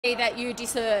that you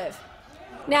deserve.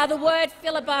 Now, the word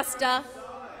filibuster,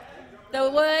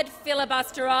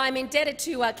 I'm indebted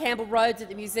to Campbell Rhodes at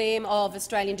the Museum of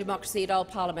Australian Democracy at Old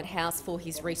Parliament House for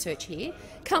his research here,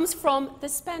 comes from the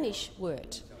Spanish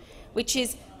word, which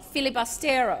is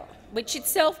filibustero, which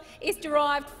itself is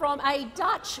derived from a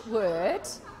Dutch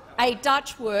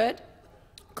word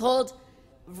called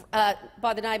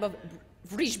by the name of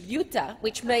vrijbuter,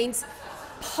 which means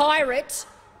pirate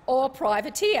or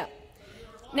privateer.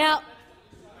 Now,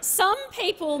 some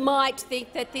people might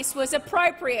think that this was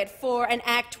appropriate for an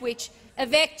act which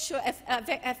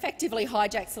effectively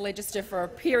hijacks the legislature for a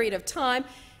period of time,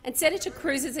 and Senator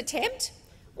Cruz's attempt,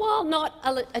 while not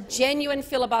a genuine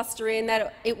filibuster in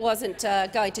that it wasn't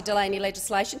going to delay any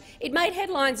legislation, it made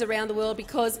headlines around the world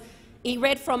because he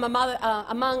read from,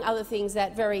 among other things,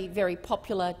 that very, very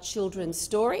popular children's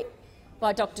story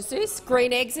by Dr. Seuss,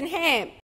 Green Eggs and Ham.